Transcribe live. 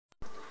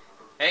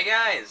Hey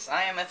guys,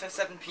 I am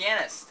FF7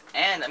 Pianist,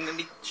 and I'm going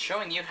to be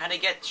showing you how to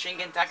get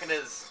Shingen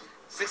Takeda's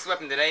 6th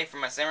weapon today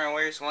from my Samurai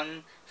Warriors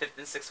 1 5th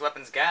and 6th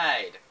Weapons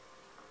Guide.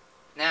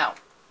 Now,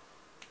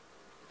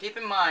 keep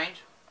in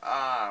mind,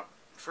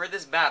 for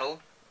this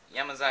battle,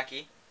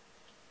 Yamazaki,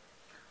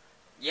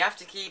 you have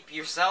to keep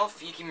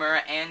yourself,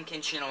 Yukimura, and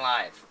Kenshin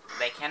alive.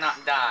 They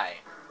cannot die.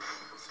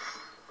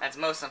 That's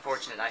most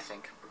unfortunate, I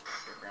think.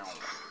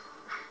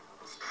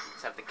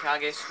 Let's have the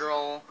Kage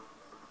Scroll.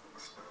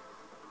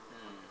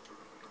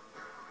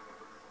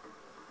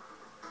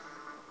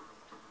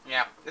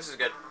 Yeah, this is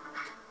good.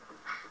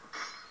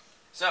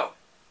 So,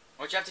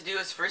 what you have to do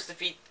is first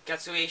defeat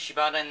Katsuie,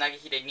 Shibata, and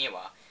Nagahide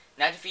Niwa.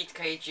 Now defeat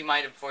Keiji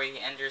Maeda before he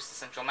enters the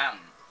central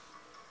mountain.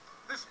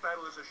 This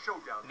battle is a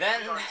showdown.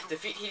 Then,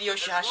 defeat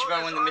Hideyoshi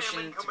Hashiba when the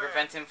mission to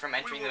prevent him from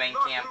entering the main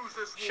camp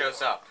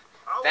shows up.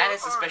 That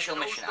is a special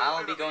mission.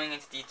 I'll be going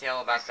into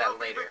detail about that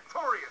later.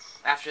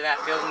 After that,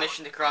 fail the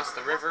mission to cross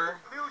the river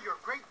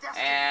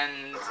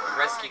and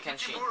rescue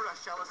Kenshin.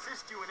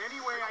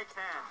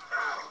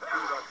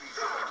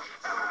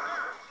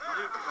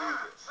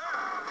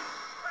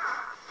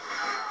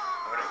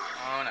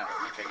 Oh no.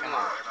 Okay, come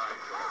on.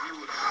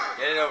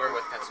 Get it over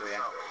with, Katsuie.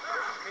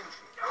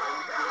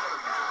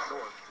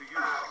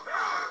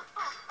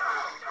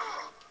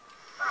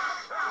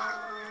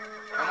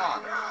 Come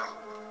on.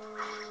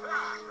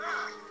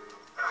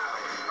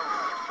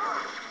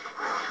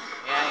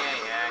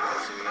 Yeah,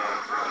 Katsuie.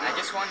 I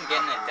just want to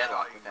get in a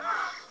deadlock with him.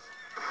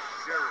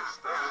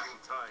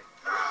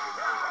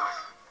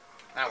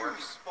 That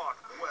works.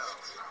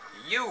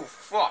 You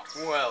fought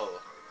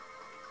well.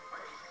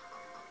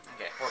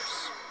 Okay,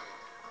 horse.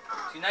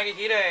 To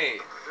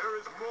Nagahide!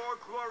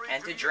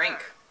 And to drink.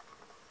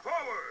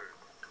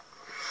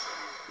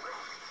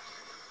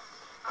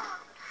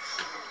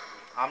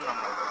 Nom nom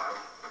nom.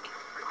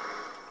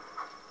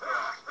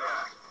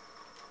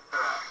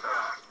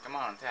 Come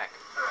on, attack.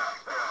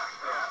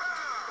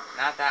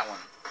 Not that one.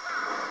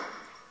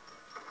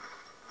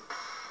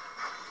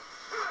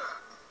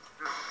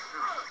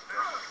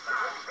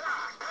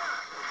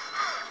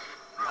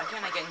 Why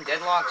can't I get in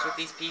deadlocks with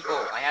these people?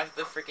 I have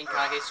the freaking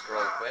Kage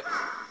Scroll equipped,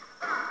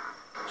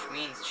 which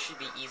means it should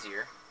be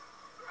easier.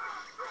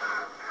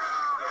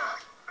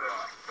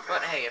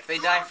 But hey, if they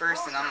die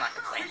first, then I'm not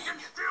complaining.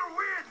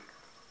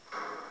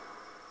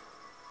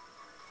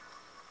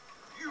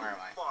 Where am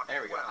I?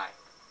 There we go, hi.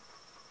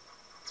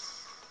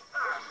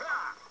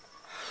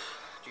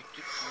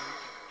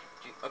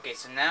 Okay,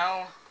 so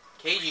now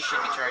Keiji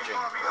should be charging.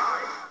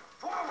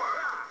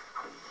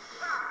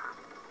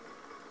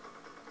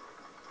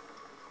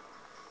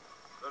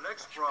 The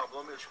next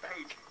problem is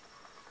Keiji.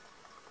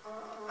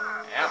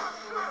 Yep.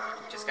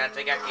 Just gotta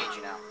take out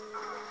Keiji now.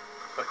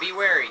 But be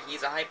wary,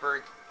 he's a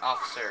hyper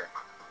officer.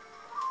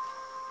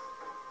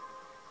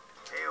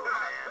 Hey, old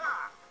man,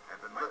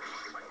 I've been looking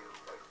for you.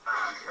 You've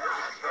had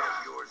that head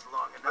of yours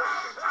long enough,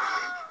 don't you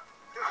think?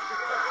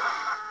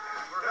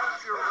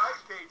 Perhaps you're right,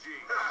 Keiji.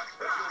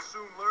 But you'll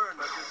soon learn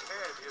that this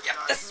head is Yep,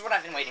 not... this is what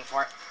I've been waiting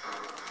for.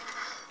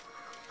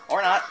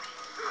 Or not.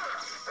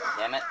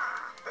 Damn it.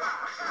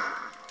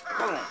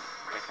 Boom.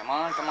 Okay, come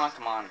on, come on,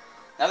 come on.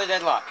 Another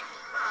deadlock.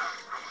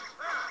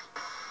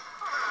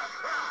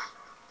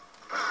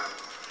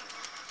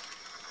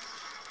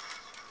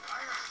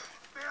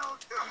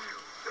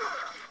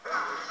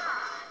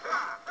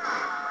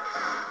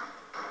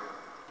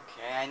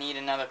 Okay, I need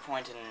another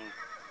point in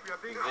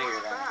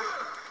vigor then.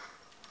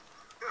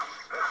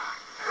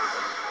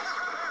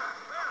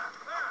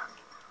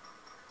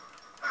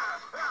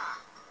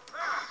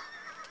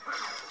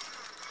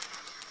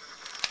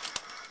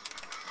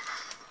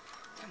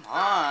 Come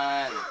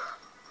on.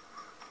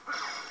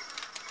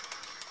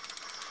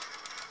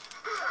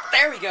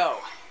 There we go.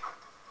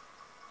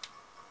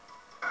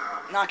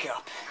 Knock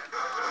up.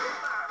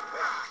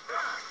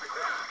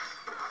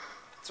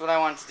 That's what I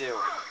wanted to do.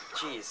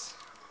 Jeez.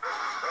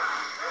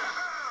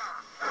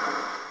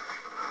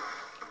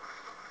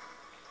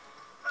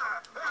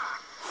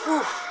 Whew.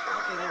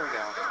 Okay, there we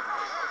go.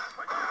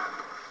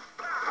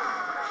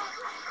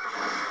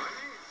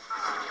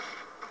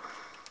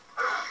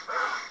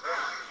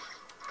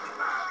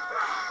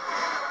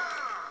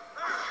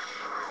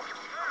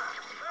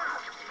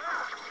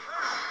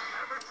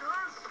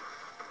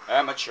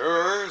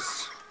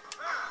 Amateurs!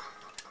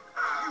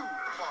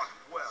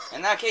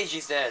 And now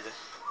Keiji's dead.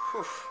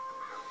 Whew.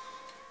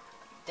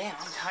 Damn,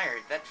 I'm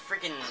tired. That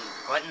freaking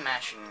button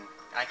mashing.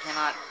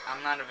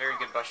 I'm not a very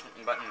good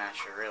button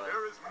masher, really.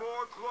 There is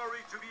more glory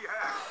to be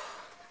had.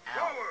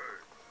 Ow.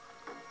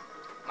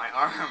 My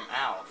arm.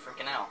 Ow.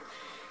 Freaking ow.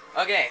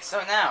 Okay,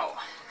 so now,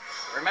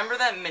 remember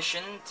that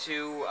mission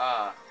to,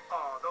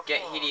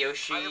 get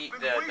Hideyoshi,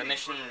 the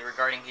mission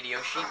regarding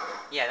Hideyoshi?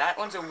 Yeah, that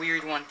one's a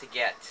weird one to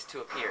get to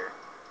appear.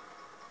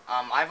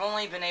 I've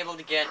only been able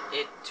to get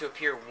it to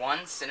appear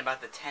once in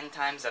about the 10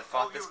 times I've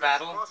fought this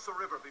battle.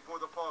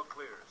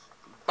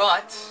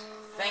 But,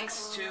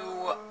 thanks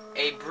to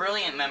a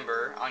brilliant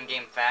member on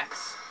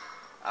GameFAQs,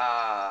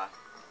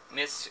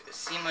 Miss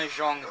Sima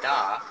Zhong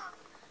Da,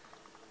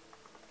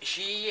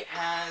 she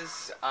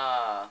has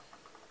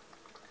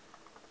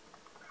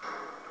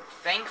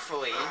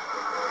thankfully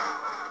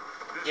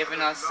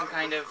given us some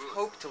kind of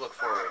hope to look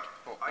forward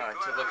for.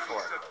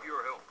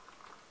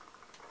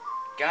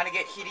 Gotta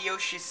get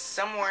Hideyoshi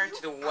somewhere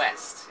to the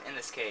west in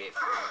this cave.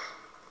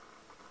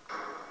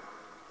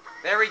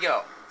 There we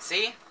go.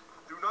 See?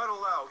 Do not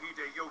allow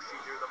Hideyoshi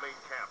near the main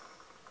camp.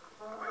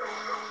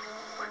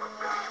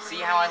 See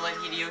how I led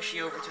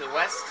Hideyoshi over to the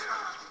west?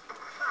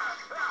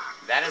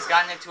 That has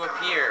gotten it to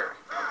appear.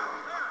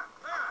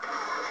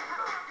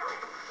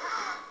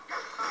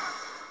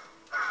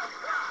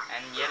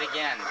 And yet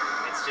again,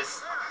 it's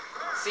just...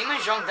 Sima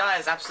Zhongda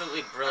is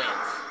absolutely brilliant.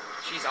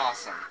 She's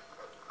awesome.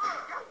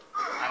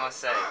 I must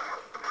say.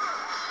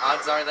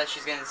 Odds are that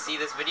she's gonna see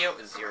this video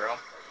is 0.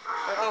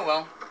 But oh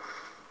well.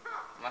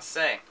 I must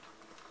say.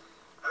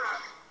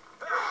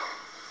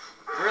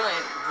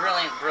 Brilliant,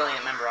 brilliant,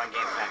 brilliant member on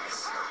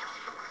GameFAQs.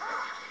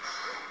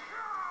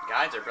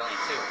 Guides are brilliant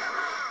too.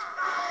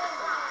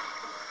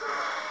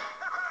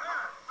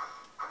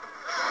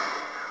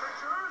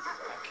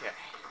 Okay.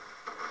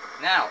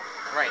 Now,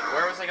 right,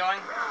 where was I going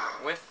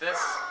with this?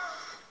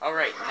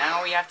 Alright,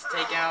 now we have to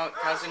take out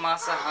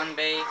Kazumasu,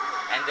 Hanbei,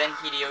 and then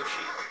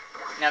Hideyoshi.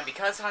 Now,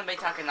 because Hanbei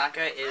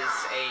Takenaka is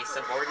a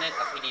subordinate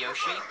of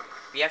Hideyoshi,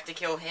 we have to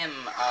kill him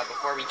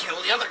before we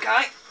kill the other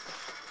guy.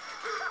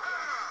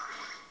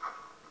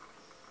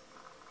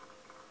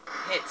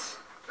 Hit.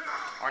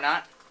 Or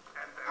not.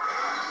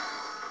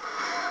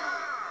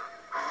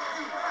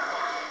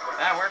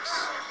 That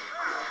works.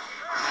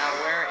 Now,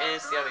 where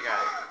is the other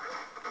guy?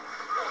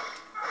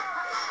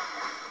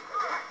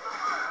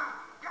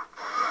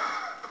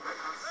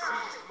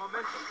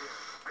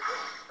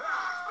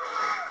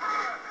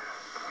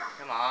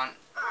 Come on.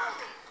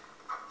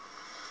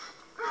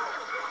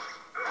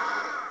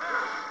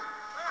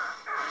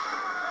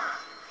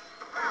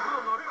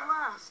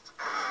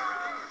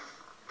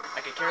 I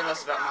could care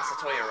less about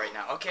Masatoya right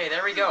now. Okay,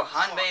 there we go.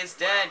 Hanbei is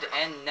dead,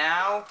 and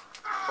now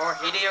for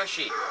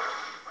Hideyoshi.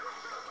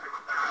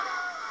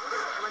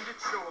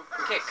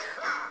 Kick.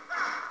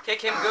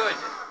 Kick him good.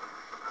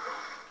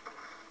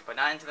 But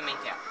not into the main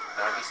camp.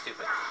 That would be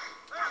stupid.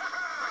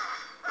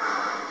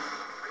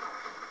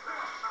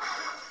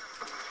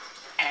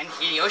 And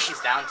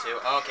Hideyoshi's down too.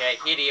 Okay,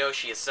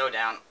 Hideyoshi is so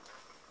down.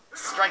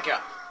 Strike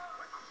up.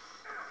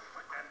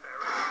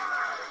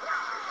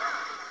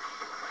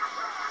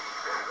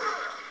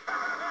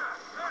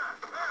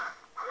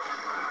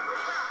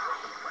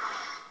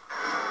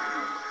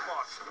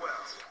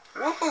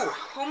 Woohoo!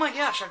 Oh my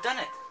gosh, I've done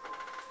it.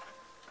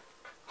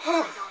 I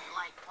don't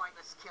like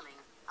pointless killing.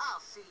 I'll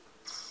see.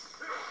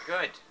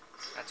 Good.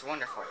 That's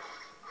wonderful.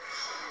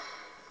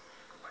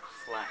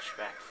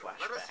 Flashback,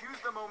 flashback. Let us use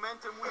the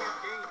momentum we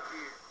have gained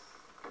here.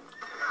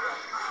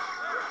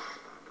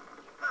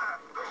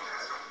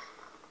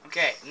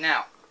 Okay,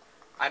 now,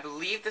 I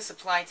believe the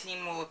supply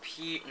team will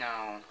appear.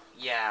 No,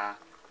 yeah.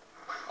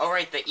 Oh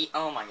right,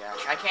 oh my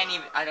gosh,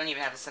 I don't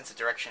even have a sense of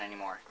direction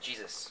anymore.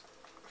 Jesus,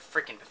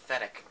 freaking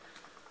pathetic.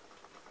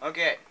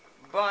 Okay,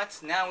 but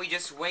now we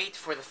just wait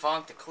for the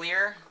fog to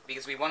clear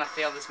because we want to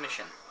fail this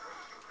mission.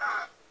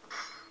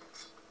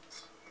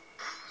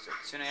 So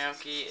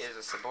Tsunayoki is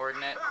a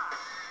subordinate.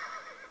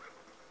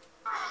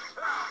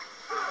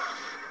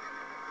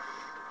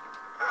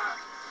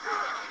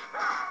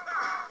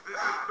 This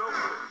is no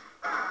good.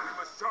 We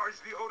must charge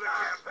the Oda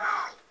camp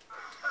now.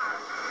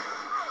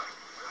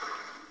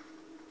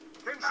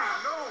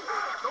 Kenshin, no!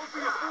 Don't be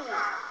a fool!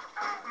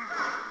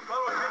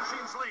 Follow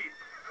Kenshin's lead.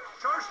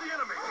 Charge the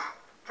enemy.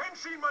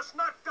 Kenshin must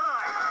not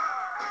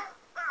die!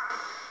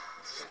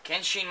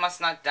 Kenshin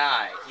must not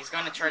die. He's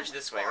going to charge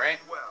this way, right?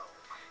 Well.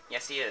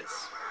 Yes, he is.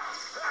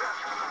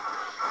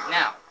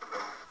 Now,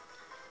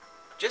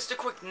 just a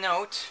quick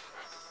note.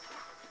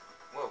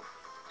 Whoa.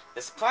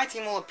 The supply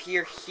team will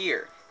appear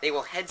here. They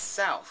will head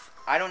south.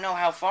 I don't know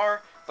how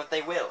far, but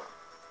they will.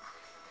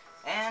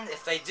 And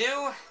if they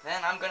do,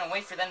 then I'm going to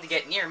wait for them to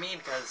get near me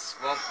because,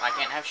 well, I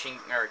can't have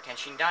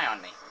Kenshin die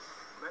on me.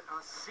 Let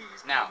us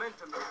seize Now,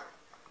 momentum here.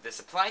 the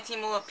supply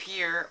team will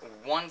appear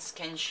once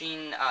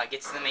Kenshin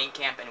gets to the main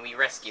camp and we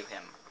rescue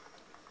him.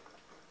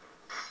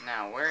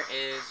 Now, where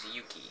is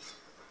Yuki?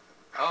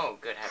 Oh,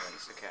 good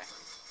heavens, okay.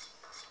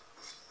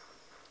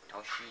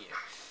 Toshiya.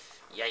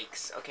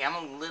 Yikes. Okay, I'm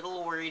a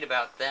little worried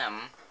about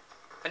them,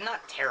 but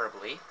not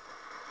terribly.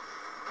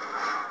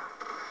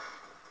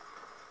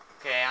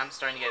 Okay, I'm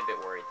starting to get a bit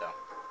worried, though.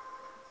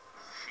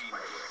 She may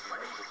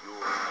claim that your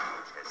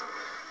age has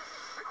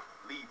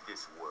leave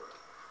this world.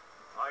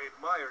 I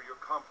admire your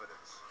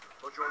confidence,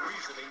 but your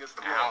reasoning is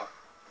wrong. Ow.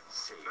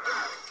 Save your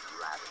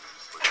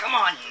ravens for Come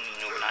on,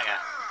 Nobunaga.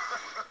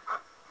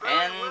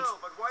 And well,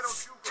 but why don't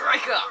you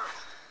strike go up.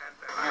 first?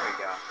 There we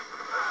go.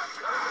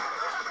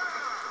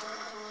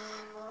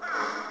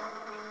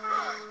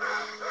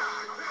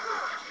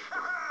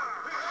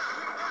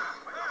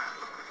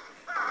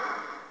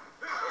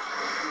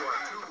 You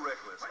are too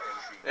reckless,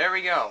 Kenshin. There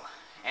we go.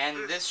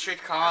 And this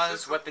should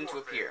cause weapon to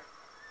appear.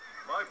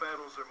 My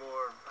battles are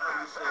more, how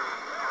do you say,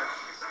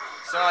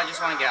 So I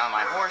just want to get on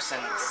my horse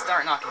and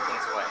start knocking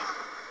things away.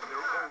 in their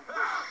own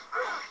way.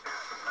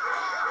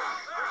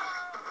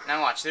 Now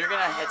watch, they're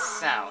gonna head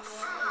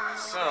south.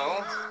 So,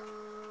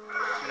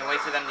 I'm gonna wait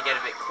for them to get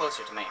a bit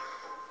closer to me.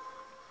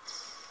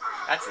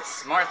 That's a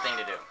smart thing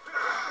to do.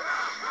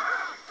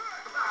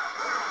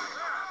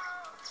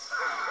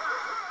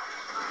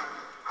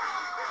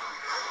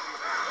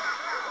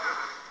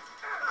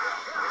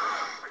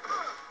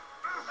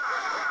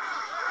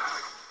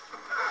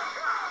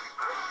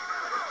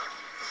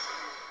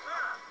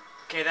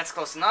 Okay, that's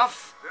close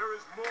enough.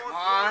 Come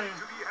on.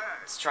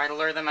 Let's try to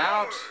lure them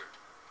out.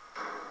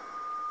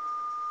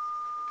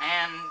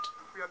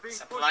 And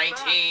supply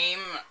team.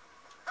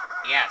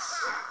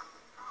 Yes.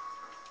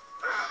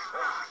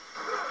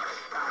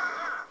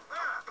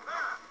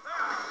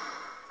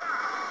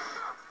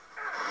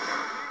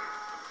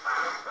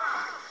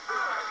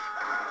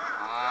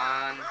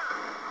 On.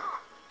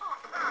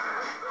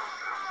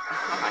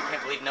 I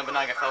can't believe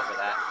Nobunaga fell for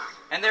that.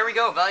 And there we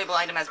go. Valuable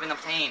item has been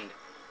obtained.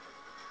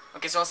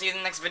 Okay, so I'll see you in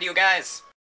the next video, guys.